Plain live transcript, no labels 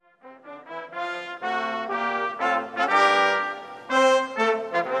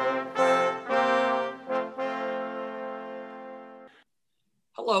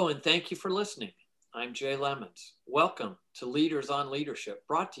and thank you for listening. I'm Jay Lemons. Welcome to Leaders on Leadership,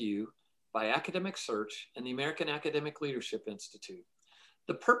 brought to you by Academic Search and the American Academic Leadership Institute.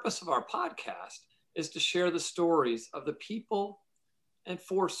 The purpose of our podcast is to share the stories of the people and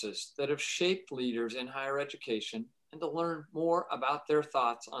forces that have shaped leaders in higher education and to learn more about their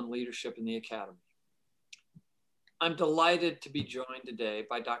thoughts on leadership in the academy. I'm delighted to be joined today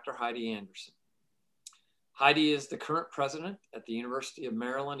by Dr. Heidi Anderson. Heidi is the current president at the University of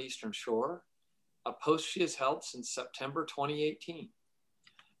Maryland Eastern Shore, a post she has held since September 2018.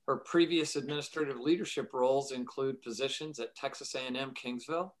 Her previous administrative leadership roles include positions at Texas A&M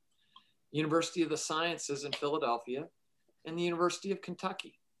Kingsville, University of the Sciences in Philadelphia, and the University of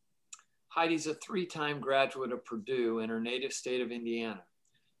Kentucky. Heidi's a three-time graduate of Purdue in her native state of Indiana.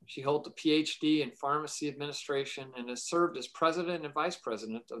 She holds a PhD in pharmacy administration and has served as president and vice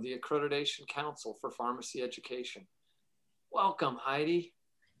president of the Accreditation Council for Pharmacy Education. Welcome, Heidi.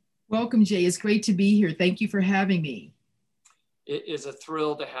 Welcome, Jay. It's great to be here. Thank you for having me. It is a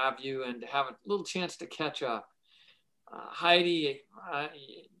thrill to have you and to have a little chance to catch up. Heidi,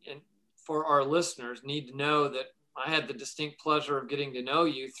 and for our listeners, need to know that I had the distinct pleasure of getting to know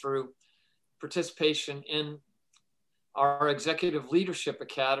you through participation in our Executive Leadership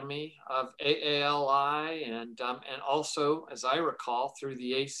Academy of AALI, and also, as I recall, through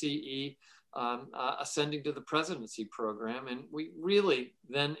the ACE Ascending to the Presidency program. And we really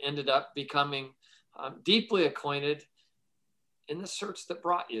then ended up becoming deeply acquainted in the search that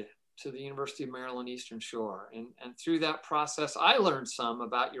brought you to the University of Maryland Eastern Shore. And through that process, I learned some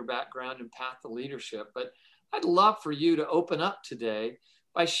about your background and path to leadership. But I'd love for you to open up today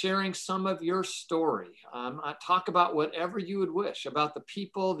by sharing some of your story. Talk about whatever you would wish about the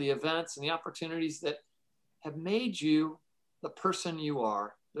people, the events, and the opportunities that have made you the person you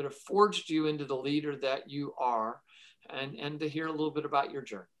are, that have forged you into the leader that you are, and to hear a little bit about your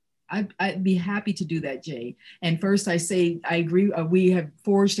journey. I'd be happy to do that, Jay. And first I say, I agree, we have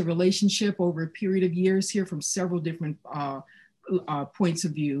forged a relationship over a period of years here from several different points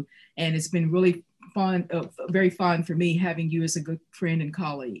of view. And it's been really fun, very fun for me having you as a good friend and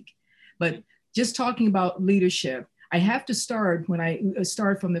colleague. But just talking about leadership, I have to start from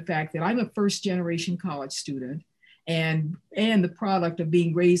the fact that I'm a first generation college student and the product of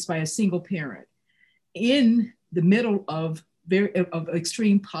being raised by a single parent in the middle of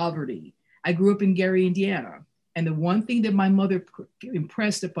extreme poverty. I grew up in Gary, Indiana. And the one thing that my mother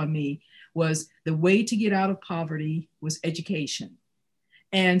impressed upon me was the way to get out of poverty was education.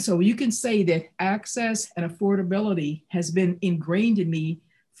 And so you can say that access and affordability has been ingrained in me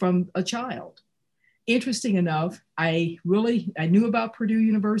from a child. Interesting enough, I knew about Purdue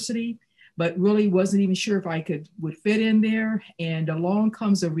University, but really wasn't even sure if I would fit in there. And along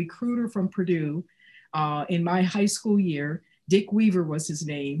comes a recruiter from Purdue in my high school year. Dick Weaver was his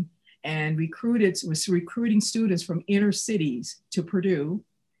name, and was recruiting students from inner cities to Purdue,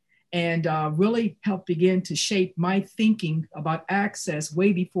 and really helped begin to shape my thinking about access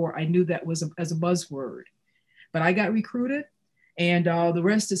way before I knew that was as a buzzword. But I got recruited, and the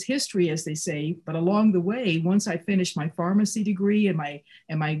rest is history, as they say. But along the way, once I finished my pharmacy degree and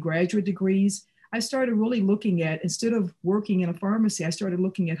my graduate degrees, I started really looking at, instead of working in a pharmacy, I started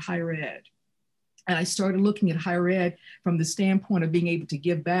looking at higher ed. And I started looking at higher ed from the standpoint of being able to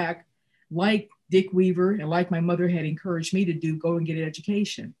give back, like Dick Weaver and like my mother had encouraged me to do, go and get an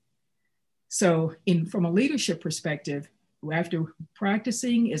education. So from a leadership perspective, after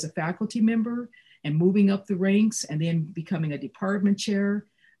practicing as a faculty member and moving up the ranks and then becoming a department chair,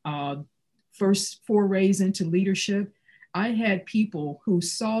 first forays into leadership, I had people who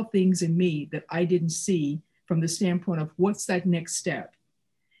saw things in me that I didn't see from the standpoint of what's that next step.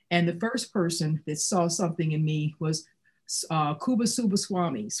 And the first person that saw something in me was Kuba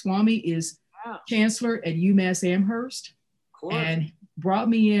Subbaswamy. Swamy is chancellor at UMass Amherst and brought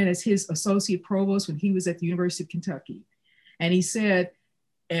me in as his associate provost when he was at the University of Kentucky. And he said,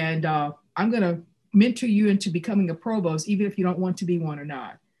 I'm going to mentor you into becoming a provost, even if you don't want to be one or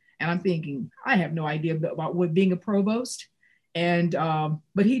not. And I'm thinking, I have no idea about what being a provost. And,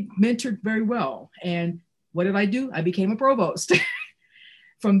 but he mentored very well. And what did I do? I became a provost.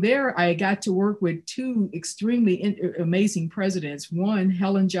 From there, I got to work with two extremely amazing presidents. One,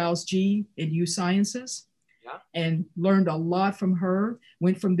 Helen Giles G at U Sciences, and learned a lot from her.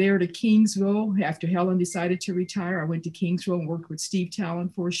 Went from there to Kingsville. After Helen decided to retire, I went to Kingsville and worked with Steve Talon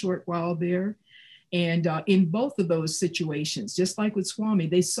for a short while there. And in both of those situations, just like with Swamy,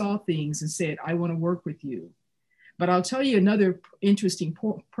 they saw things and said, I want to work with you. But I'll tell you another interesting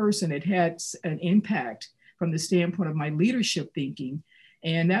person that had an impact from the standpoint of my leadership thinking,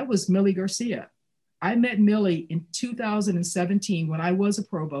 and that was Millie Garcia. I met Millie in 2017 when I was a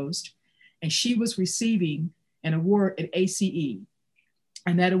provost, and she was receiving an award at ACE.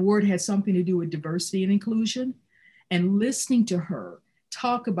 And that award had something to do with diversity and inclusion. And listening to her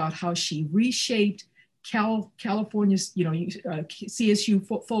talk about how she reshaped California's,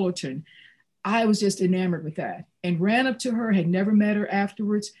 CSU Fullerton, I was just enamored with that and ran up to her, had never met her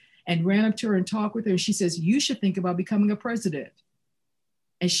afterwards, and ran up to her and talked with her. And she says, you should think about becoming a president.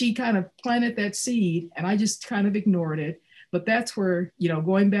 And she kind of planted that seed, and I just kind of ignored it. But that's where,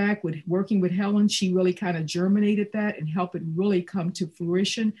 going back with working with Helen, she really kind of germinated that and helped it really come to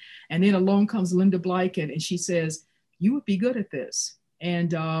fruition. And then along comes Linda Blyken, and she says, you would be good at this. And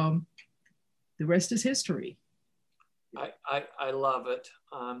the rest is history. I love it.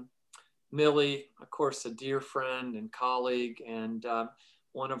 Millie, of course, a dear friend and colleague, and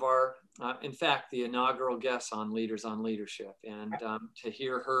one of our, in fact, the inaugural guest on Leaders on Leadership. And to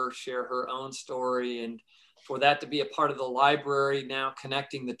hear her share her own story, and for that to be a part of the library now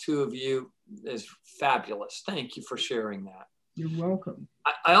connecting the two of you is fabulous. Thank you for sharing that. You're welcome.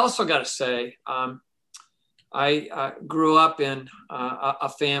 I also got to say, I grew up in a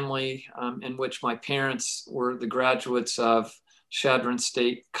family in which my parents were the graduates of Chadron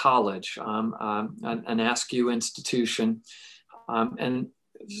State College, an Askew institution, and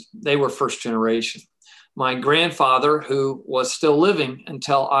they were first generation. My grandfather, who was still living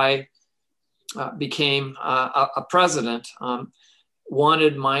until I became a president,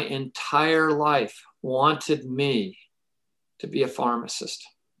 wanted my entire life, wanted me to be a pharmacist.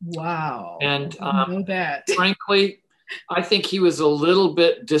 Wow. And I know that. Frankly, I think he was a little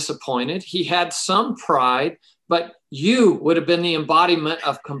bit disappointed. He had some pride, but you would have been the embodiment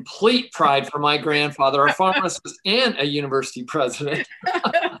of complete pride for my grandfather, a pharmacist and a university president.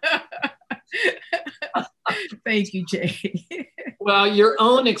 Thank you, Jay. Well, your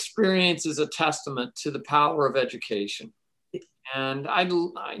own experience is a testament to the power of education. And I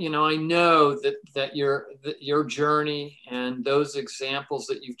know that your journey and those examples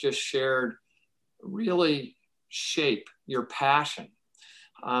that you've just shared really shape your passion.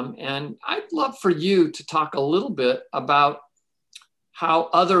 And I'd love for you to talk a little bit about how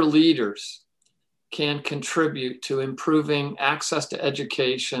other leaders can contribute to improving access to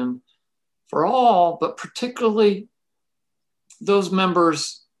education for all, but particularly those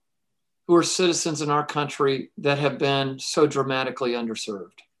members who are citizens in our country that have been so dramatically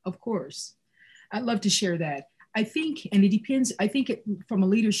underserved. Of course. I'd love to share that. I think, and it depends, from a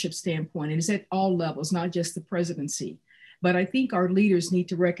leadership standpoint, and it's at all levels, not just the presidency, but I think our leaders need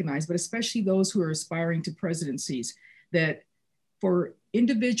to recognize, but especially those who are aspiring to presidencies, that for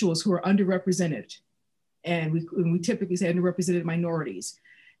individuals who are underrepresented, and we typically say underrepresented minorities,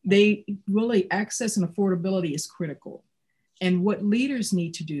 they really access and affordability is critical. And what leaders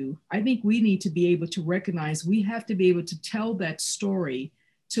need to do, I think we need to be able to recognize we have to be able to tell that story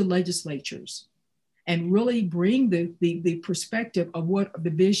to legislatures and really bring the perspective of what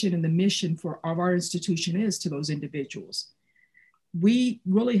the vision and the mission of our institution is to those individuals. We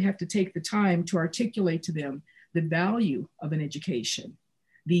really have to take the time to articulate to them the value of an education,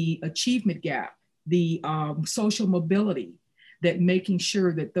 the achievement gap, the social mobility, that making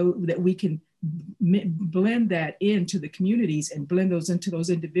sure that we can blend that into the communities and blend those into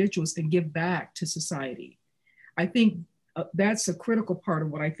those individuals and give back to society. I think that's a critical part of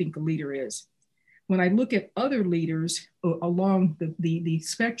what I think a leader is. When I look at other leaders along the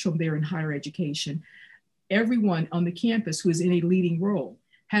spectrum there in higher education, everyone on the campus who is in a leading role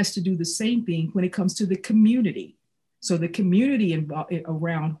has to do the same thing when it comes to the community. So the community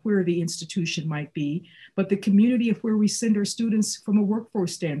around where the institution might be, but the community of where we send our students from a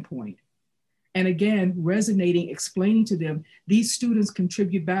workforce standpoint. And again, resonating, explaining to them, these students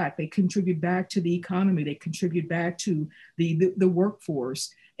contribute back. They contribute back to the economy. They contribute back to the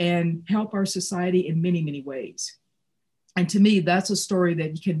workforce and help our society in many, many ways. And to me, that's a story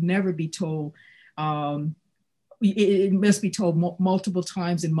that can never be told. It must be told multiple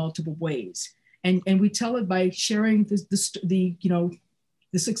times in multiple ways. And we tell it by sharing the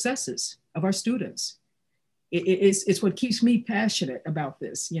successes of our students. It's what keeps me passionate about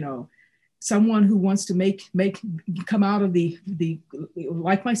this. Someone who wants to come out of the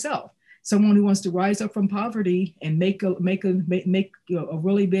like myself, someone who wants to rise up from poverty and make a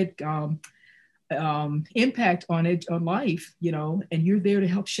really big impact on life, and you're there to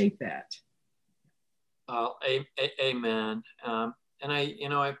help shape that. Amen. And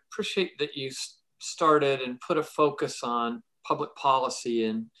I appreciate that you started and put a focus on public policy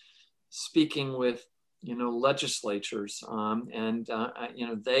and speaking with, legislatures.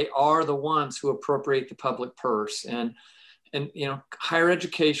 They are the ones who appropriate the public purse. And higher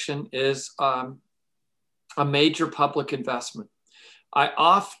education is a major public investment. I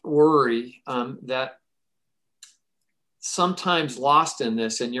often worry that sometimes lost in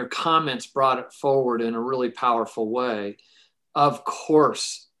this, and your comments brought it forward in a really powerful way. Of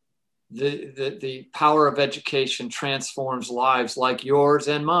course, the power of education transforms lives like yours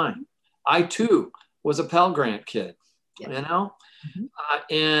and mine. I too was a Pell Grant kid, you know,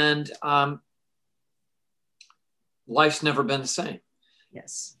 and life's never been the same.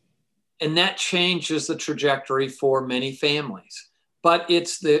 Yes. And that changes the trajectory for many families. But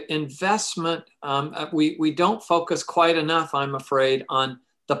it's the investment. We don't focus quite enough, I'm afraid, on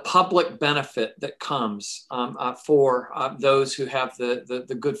the public benefit that comes for those who have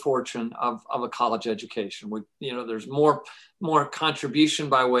the good fortune of a college education. There's more contribution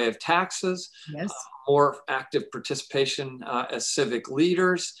by way of taxes, yes, more active participation as civic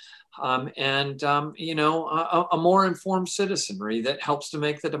leaders, and a more informed citizenry that helps to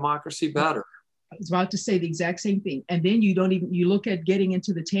make the democracy better. I was about to say the exact same thing. And then you look at getting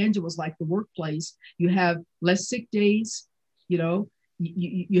into the tangibles like the workplace. You have less sick days,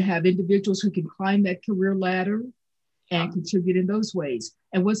 you have individuals who can climb that career ladder and contribute in those ways.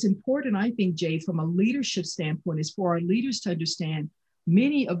 And what's important, I think, Jay, from a leadership standpoint, is for our leaders to understand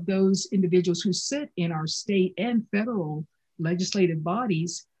many of those individuals who sit in our state and federal legislative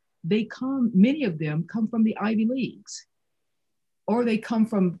bodies, many of them come from the Ivy Leagues, or they come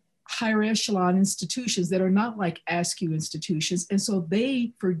from higher echelon institutions that are not like ASCU institutions. And so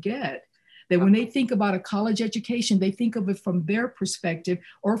they forget that when they think about a college education, they think of it from their perspective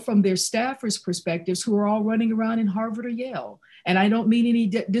or from their staffers' perspectives who are all running around in Harvard or Yale. And I don't mean any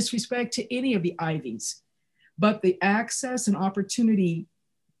disrespect to any of the Ivies, but the access and opportunity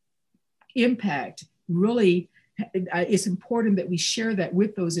impact really, it's important that we share that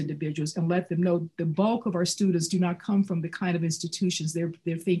with those individuals and let them know the bulk of our students do not come from the kind of institutions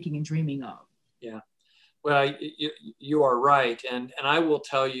they're thinking and dreaming of. Yeah, well, you are right. And I will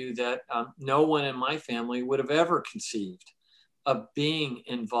tell you that no one in my family would have ever conceived of being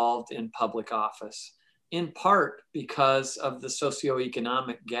involved in public office, in part because of the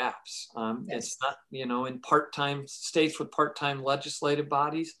socioeconomic gaps. Yes. It's not, in part-time states with part-time legislative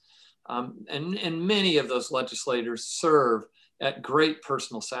bodies, and many of those legislators serve at great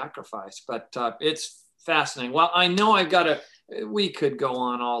personal sacrifice, but it's fascinating. Well, I know we could go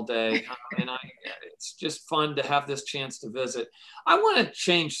on all day, and it's just fun to have this chance to visit. I want to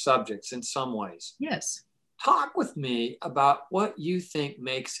change subjects in some ways. Yes. Talk with me about what you think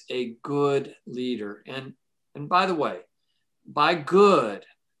makes a good leader. And by the way, by good,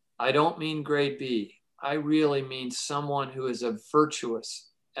 I don't mean grade B. I really mean someone who is a virtuous,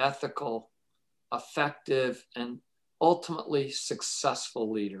 ethical, effective, and ultimately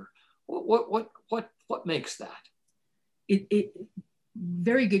successful leader. What makes that?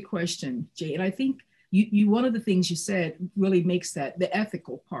 Very good question, Jay. And I think you one of the things you said really makes that the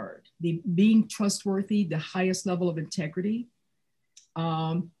ethical part, the being trustworthy, the highest level of integrity,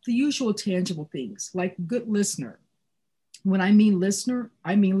 the usual tangible things like good listener. When I mean listener,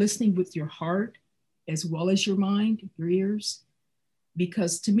 I mean listening with your heart as well as your mind, your ears,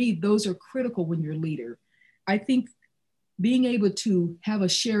 because to me, those are critical when you're a leader. I think being able to have a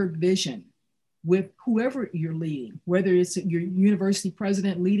shared vision with whoever you're leading, whether it's your university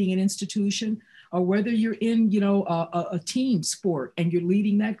president leading an institution, or whether you're in, a team sport and you're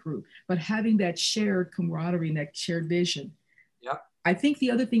leading that group, but having that shared camaraderie and that shared vision. Yeah. I think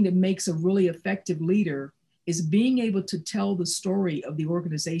the other thing that makes a really effective leader is being able to tell the story of the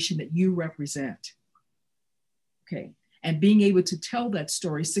organization that you represent. Okay. And being able to tell that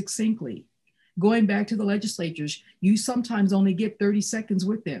story succinctly. Going back to the legislatures, you sometimes only get 30 seconds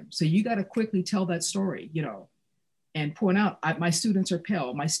with them. So you got to quickly tell that story, and point out, my students are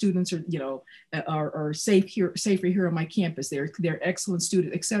Pell, my students are safer here on my campus. They're excellent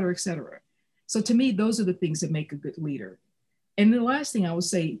students, et cetera, et cetera. So to me, those are the things that make a good leader. And the last thing I would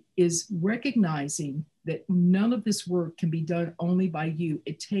say is recognizing that none of this work can be done only by you.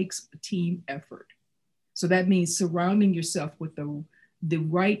 It takes a team effort. So that means surrounding yourself with the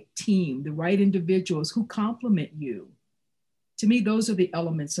right team, the right individuals who complement you. To me, those are the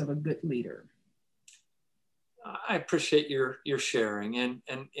elements of a good leader. I appreciate your sharing, and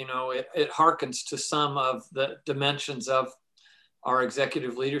it harkens to some of the dimensions of our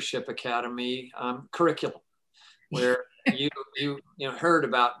Executive Leadership Academy curriculum, where you heard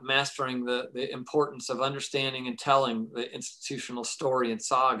about mastering the importance of understanding and telling the institutional story and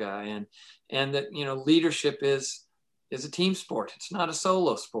saga, and that leadership is a team sport. It's not a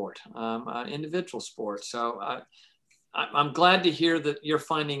solo sport, an individual sport. So I'm glad to hear that you're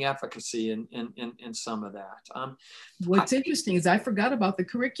finding efficacy in some of that. What's interesting is I forgot about the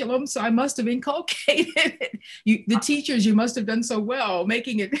curriculum, so I must have inculcated it. The teachers, you must have done so well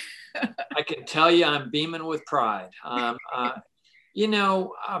making it. I can tell you I'm beaming with pride.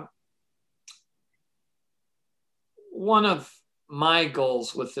 One of my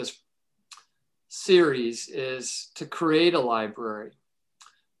goals with this series is to create a library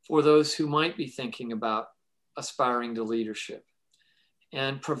for those who might be thinking about aspiring to leadership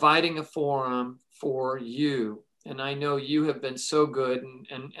and providing a forum for you. And I know you have been so good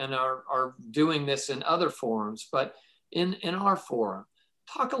and are doing this in other forums, but in our forum,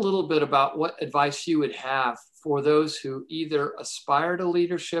 talk a little bit about what advice you would have for those who either aspire to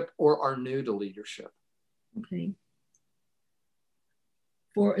leadership or are new to leadership. Okay.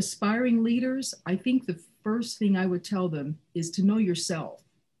 For aspiring leaders, I think the first thing I would tell them is to know yourself.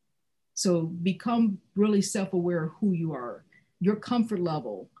 So become really self-aware of who you are, your comfort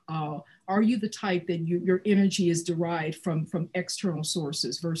level. Are you the type that your energy is derived from external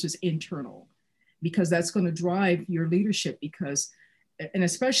sources versus internal? Because that's going to drive your leadership, and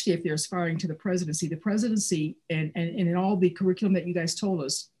especially if they're aspiring to the presidency and in all the curriculum that you guys told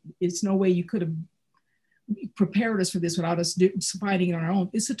us, it's no way you could have prepared us for this without us finding it on our own.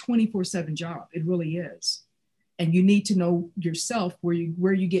 It's a 24/7 job. It really is. And you need to know yourself where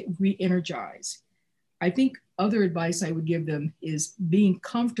you get re-energized. I think other advice I would give them is being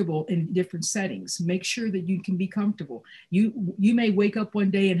comfortable in different settings. Make sure that you can be comfortable. You may wake up one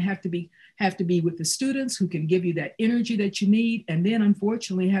day and have to be with the students who can give you that energy that you need, and then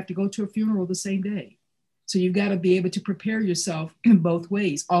unfortunately have to go to a funeral the same day. So you've got to be able to prepare yourself in both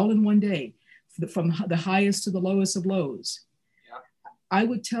ways, all in one day, from the highest to the lowest of lows. Yeah. I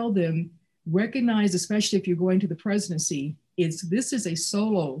would tell them, recognize, especially if you're going to the presidency, this is a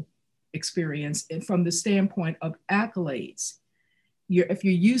solo experience from the standpoint of accolades. If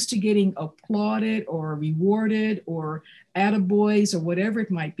you're used to getting applauded or rewarded or attaboys or whatever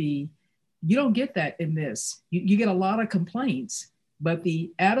it might be, you don't get that in this. You get a lot of complaints, but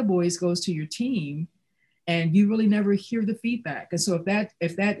the attaboys goes to your team and you really never hear the feedback. And so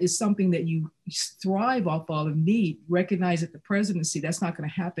if that is something that you thrive off of and need, recognize that the presidency, that's not going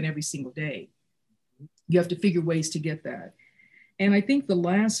to happen every single day. You have to figure ways to get that. And I think the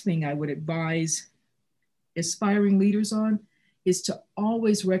last thing I would advise aspiring leaders on is to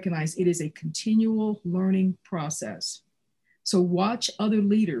always recognize it is a continual learning process. So watch other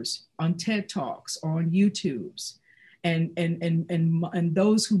leaders on TED Talks or on YouTubes and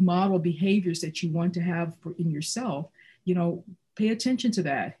those who model behaviors that you want to have in yourself, pay attention to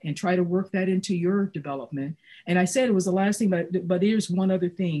that and try to work that into your development. And I said it was the last thing, but here's one other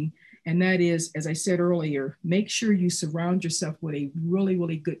thing. And that is, as I said earlier, make sure you surround yourself with a really,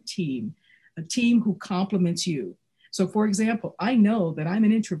 really good team, a team who complements you. So for example, I know that I'm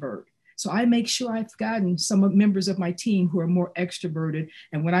an introvert. So I make sure I've gotten some members of my team who are more extroverted.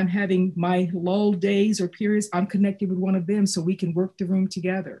 And when I'm having my lull days or periods, I'm connected with one of them so we can work the room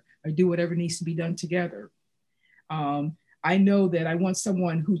together or do whatever needs to be done together. I know that I want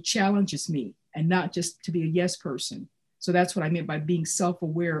someone who challenges me and not just to be a yes person. So that's what I meant by being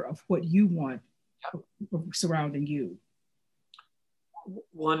self-aware of what you want surrounding you.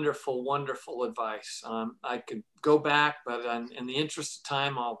 Wonderful, wonderful advice. I could go back, but in the interest of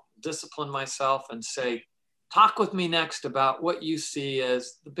time, I'll discipline myself and say, talk with me next about what you see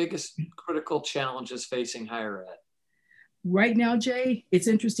as the biggest critical challenges facing higher ed. Right now, Jay, it's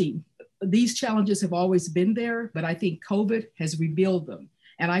interesting. These challenges have always been there, but I think COVID has revealed them.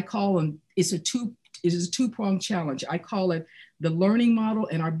 And I call them, it is a two-pronged challenge. I call it the learning model,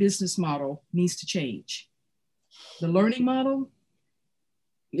 and our business model needs to change. The learning model,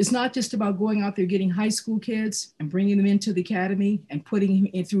 it's not just about going out there getting high school kids and bringing them into the academy and putting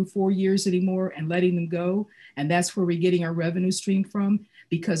them in through 4 years anymore and letting them go. And that's where we're getting our revenue stream from.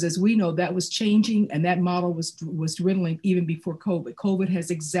 Because as we know, that was changing and that model was dwindling even before COVID. COVID has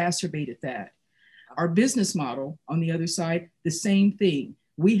exacerbated that. Our business model, on the other side, the same thing.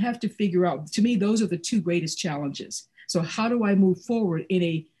 We have to figure out, to me, those are the two greatest challenges. So how do I move forward in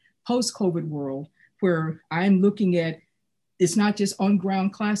a post-COVID world where I'm looking at, it's not just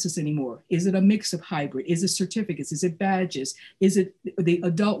on-ground classes anymore. Is it a mix of hybrid? Is it certificates? Is it badges? Is it the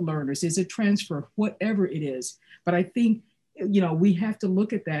adult learners? Is it transfer? Whatever it is. But I think, we have to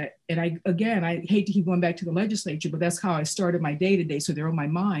look at that. And I hate to keep going back to the legislature, but that's how I started my day-to-day. So they're on my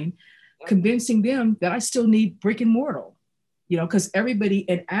mind, convincing them that I still need brick and mortar, because everybody,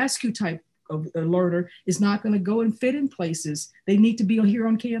 an ASCU type of a learner is not going to go and fit in places. They need to be here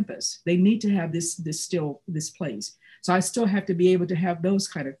on campus. They need to have this place. So I still have to be able to have those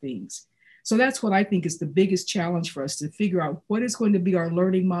kind of things. So that's what I think is the biggest challenge for us, to figure out what is going to be our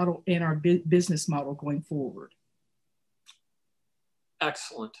learning model and our business model going forward.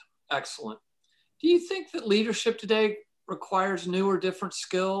 Excellent. Excellent. Do you think that leadership today requires new or different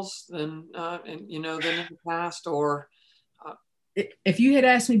skills than than in the past? Or if you had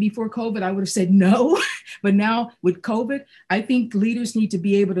asked me before COVID, I would have said no. But now with COVID, I think leaders need to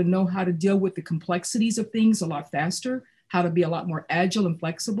be able to know how to deal with the complexities of things a lot faster, how to be a lot more agile and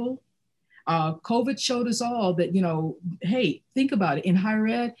flexible. COVID showed us all that, hey, think about it. In higher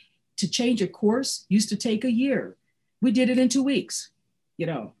ed, to change a course used to take a year. We did it in 2 weeks,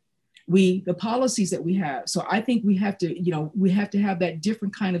 the policies that we have. So I think we have to have that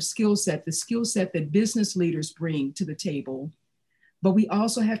different kind of skill set, the skill set that business leaders bring to the table. But we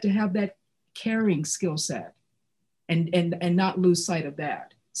also have to have that caring skill set and not lose sight of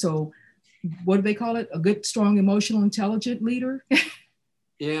that. So what do they call it? A good, strong, emotional, intelligent leader?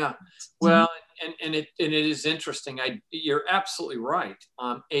 Yeah, well, and it is interesting. You're absolutely right.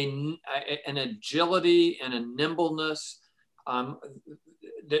 An agility and a nimbleness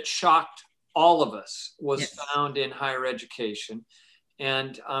that shocked all of us was found in higher education.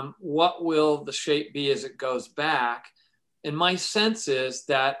 And what will the shape be as it goes back? And my sense is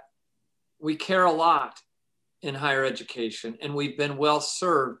that we care a lot in higher education, and we've been well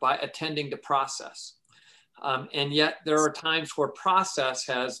served by attending to process. And yet there are times where process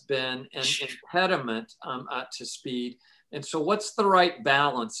has been an impediment to speed. And so what's the right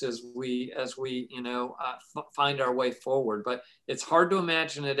balance as we find our way forward? But it's hard to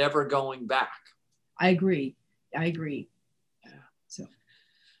imagine it ever going back. I agree.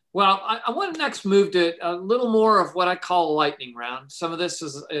 Well, I want to next move to a little more of what I call a lightning round. Some of this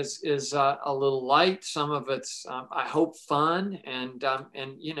is a little light. Some of it's, I hope, fun. And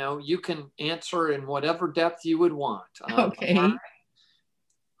you can answer in whatever depth you would want. Okay.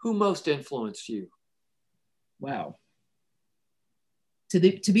 Who most influenced you? Wow. To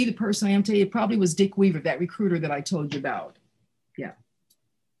be the person I am today, it probably was Dick Weaver, that recruiter that I told you about. Yeah.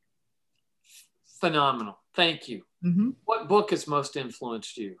 Phenomenal. Thank you. Mm-hmm. What book has most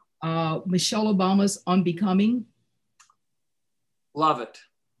influenced you? Michelle Obama's Unbecoming. Love it.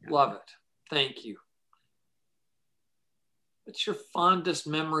 Love it. Thank you. What's your fondest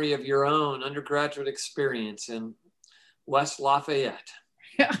memory of your own undergraduate experience in West Lafayette?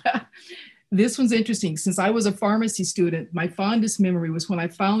 This one's interesting. Since I was a pharmacy student, my fondest memory was when I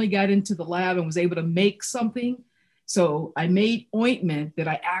finally got into the lab and was able to make something. So I made ointment that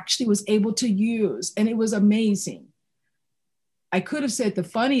I actually was able to use, and it was amazing. I could have said the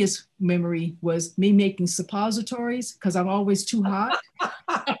funniest memory was me making suppositories because I'm always too hot.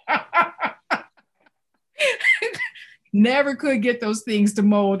 Never could get those things to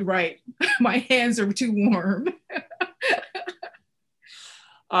mold right. My hands are too warm.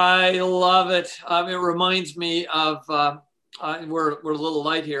 I love it. It reminds me of, we're a little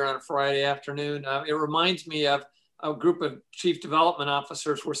light here on a Friday afternoon. It reminds me of a group of chief development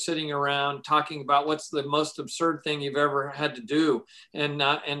officers were sitting around talking about what's the most absurd thing you've ever had to do. And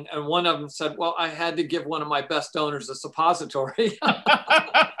one of them said, well, I had to give one of my best donors a suppository.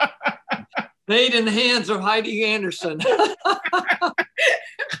 Made in the hands of Heidi Anderson.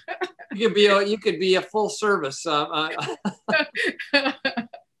 You could be a full service.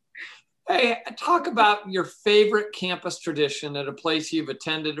 Hey, talk about your favorite campus tradition at a place you've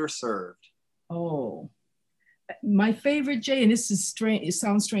attended or served. Oh, my favorite, Jay, and this is strange, it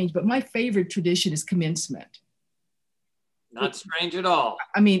sounds strange, but my favorite tradition is commencement. Not strange at all.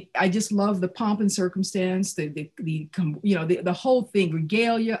 I mean, I just love the pomp and circumstance, the whole thing,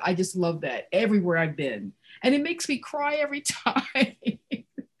 regalia. I just love that everywhere I've been. And it makes me cry every time.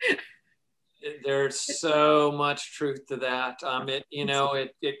 There's so much truth to that.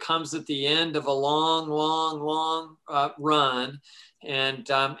 It comes at the end of a long run, and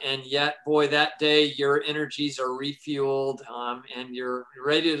yet, boy, that day your energies are refueled, and you're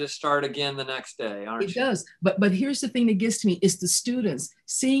ready to start again the next day, aren't you? It does. But here's the thing that gets to me is the students,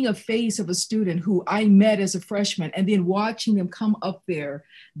 seeing a face of a student who I met as a freshman, and then watching them come up there,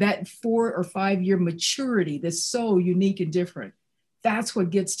 that 4 or 5 year maturity that's so unique and different. That's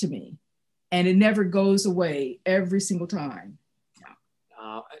what gets to me. And it never goes away every single time.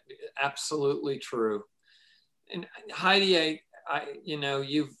 Absolutely true. And Heidi,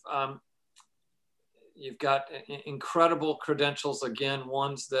 you've got incredible credentials. Again,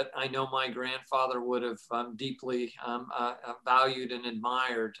 ones that I know my grandfather would have deeply valued and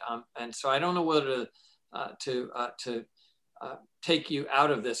admired. And so I don't know whether to take you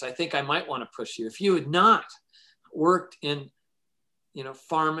out of this. I think I might want to push you. If you had not worked in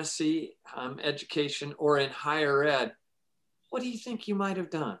pharmacy, education, or in higher ed, what do you think you might have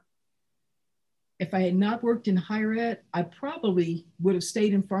done? If I had not worked in higher ed, I probably would have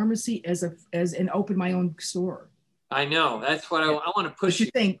stayed in pharmacy and opened my own store. I know. That's what I want to push But you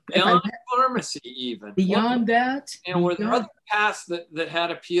you think if beyond pharmacy even. beyond that, were there other paths that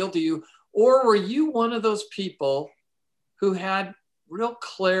had appealed to you? Or were you one of those people who had real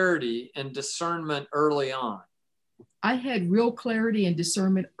clarity and discernment early on? I had real clarity and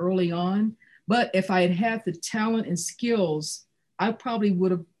discernment early on, but if I had had the talent and skills, I probably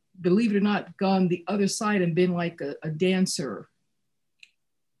would have, believe it or not, gone the other side and been like a dancer.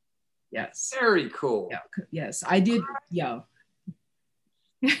 Yes. Very cool. Yeah. Yes, I did. Yeah.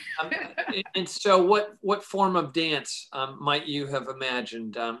 And so what form of dance might you have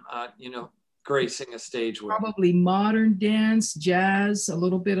imagined, gracing a stage with? Probably modern dance, jazz, a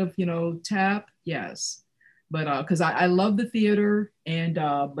little bit of, tap. Yes. But because I love the theater and,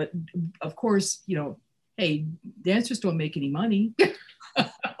 but of course, hey, dancers don't make any money.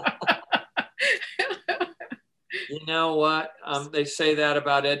 You know what? They say that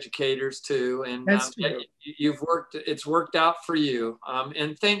about educators too, and That's true. It's worked out for you,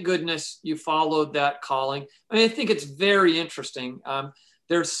 and thank goodness you followed that calling. I mean, I think it's very interesting.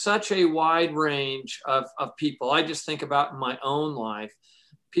 There's such a wide range of people. I just think about in my own life,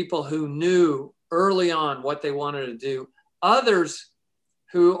 people who knew early on what they wanted to do, others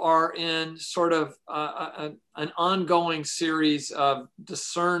who are in sort of an ongoing series of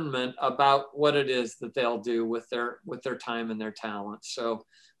discernment about what it is that they'll do with their time and their talent. So,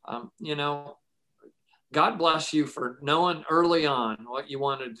 God bless you for knowing early on what you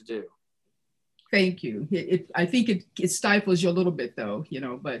wanted to do. Thank you. I think it stifles you a little bit though,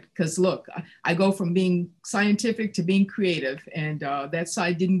 but because look, I go from being scientific to being creative, and that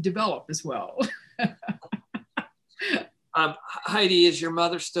side didn't develop as well. Heidi, is your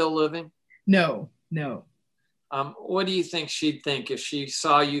mother still living? No. What do you think she'd think if she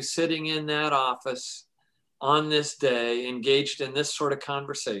saw you sitting in that office on this day, engaged in this sort of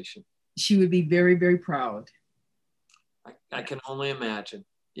conversation? She would be very, very proud. I can only imagine.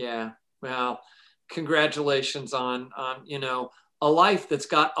 Yeah. Well, congratulations on a life that's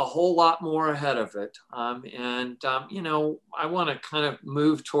got a whole lot more ahead of it. I want to kind of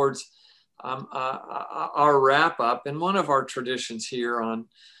move towards our wrap up. And one of our traditions here on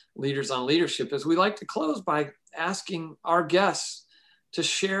Leaders on Leadership is we like to close by asking our guests to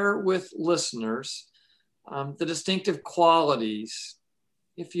share with listeners the distinctive qualities,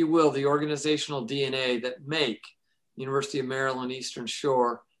 if you will, the organizational DNA that make University of Maryland Eastern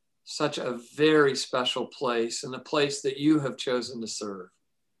Shore such a very special place, and a place that you have chosen to serve.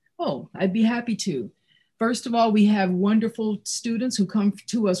 Oh, I'd be happy to. First of all, we have wonderful students who come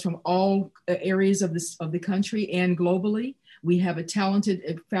to us from all areas of the country and globally. We have a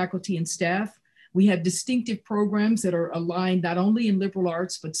talented faculty and staff. We have distinctive programs that are aligned not only in liberal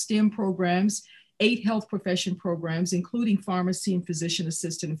arts, but STEM programs, 8 health profession programs, including pharmacy and physician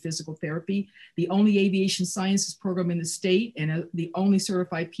assistant and physical therapy, the only aviation sciences program in the state, and the only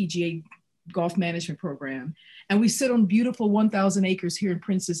certified PGA golf management program. And we sit on beautiful 1,000 acres here in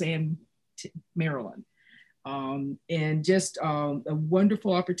Princess Anne, Maryland. And just a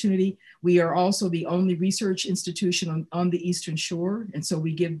wonderful opportunity. We are also the only research institution on the Eastern Shore. And so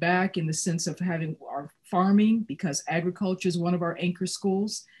we give back in the sense of having our farming, because agriculture is one of our anchor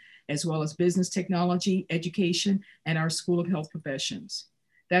schools, as well as business technology, education, and our School of Health Professions.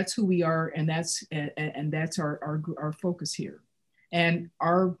 That's who we are, and that's our focus here. And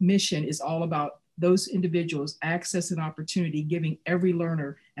our mission is all about those individuals access and opportunity, giving every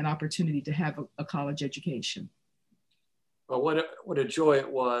learner an opportunity to have a college education. Well, what a joy it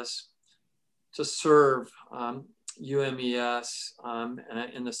was to serve UMES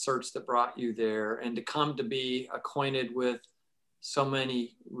in the search that brought you there, and to come to be acquainted with so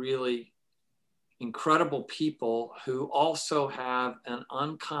many really incredible people who also have an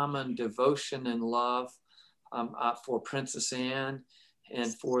uncommon devotion and love for Princess Anne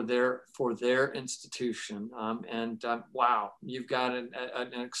and for their institution. Wow, you've got an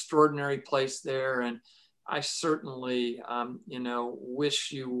extraordinary place there. And I certainly,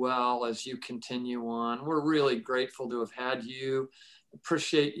 wish you well as you continue on. We're really grateful to have had you.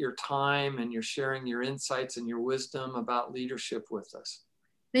 Appreciate your time and your sharing your insights and your wisdom about leadership with us.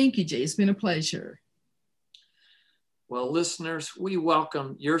 Thank you, Jay. It's been a pleasure. Well, listeners, we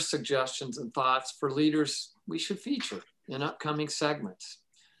welcome your suggestions and thoughts for leaders we should feature in upcoming segments.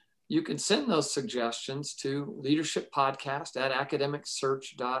 You can send those suggestions to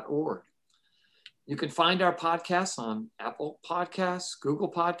leadershippodcast@academicsearch.org. You can find our podcasts on Apple Podcasts,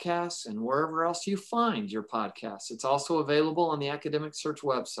 Google Podcasts, and wherever else you find your podcasts. It's also available on the Academic Search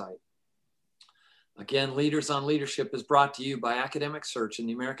website. Again, Leaders on Leadership is brought to you by Academic Search and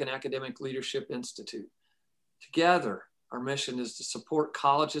the American Academic Leadership Institute. Together, our mission is to support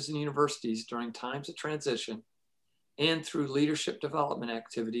colleges and universities during times of transition and through leadership development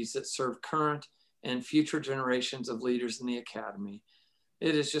activities that serve current and future generations of leaders in the academy.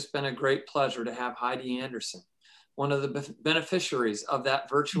 It has just been a great pleasure to have Heidi Anderson, one of the beneficiaries of that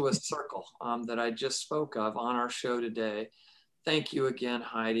virtuous circle that I just spoke of, on our show today. Thank you again,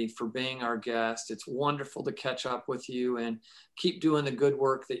 Heidi, for being our guest. It's wonderful to catch up with you, and keep doing the good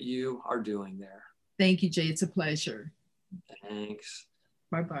work that you are doing there. Thank you, Jay. It's a pleasure. Thanks.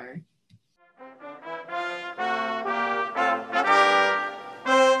 Bye-bye.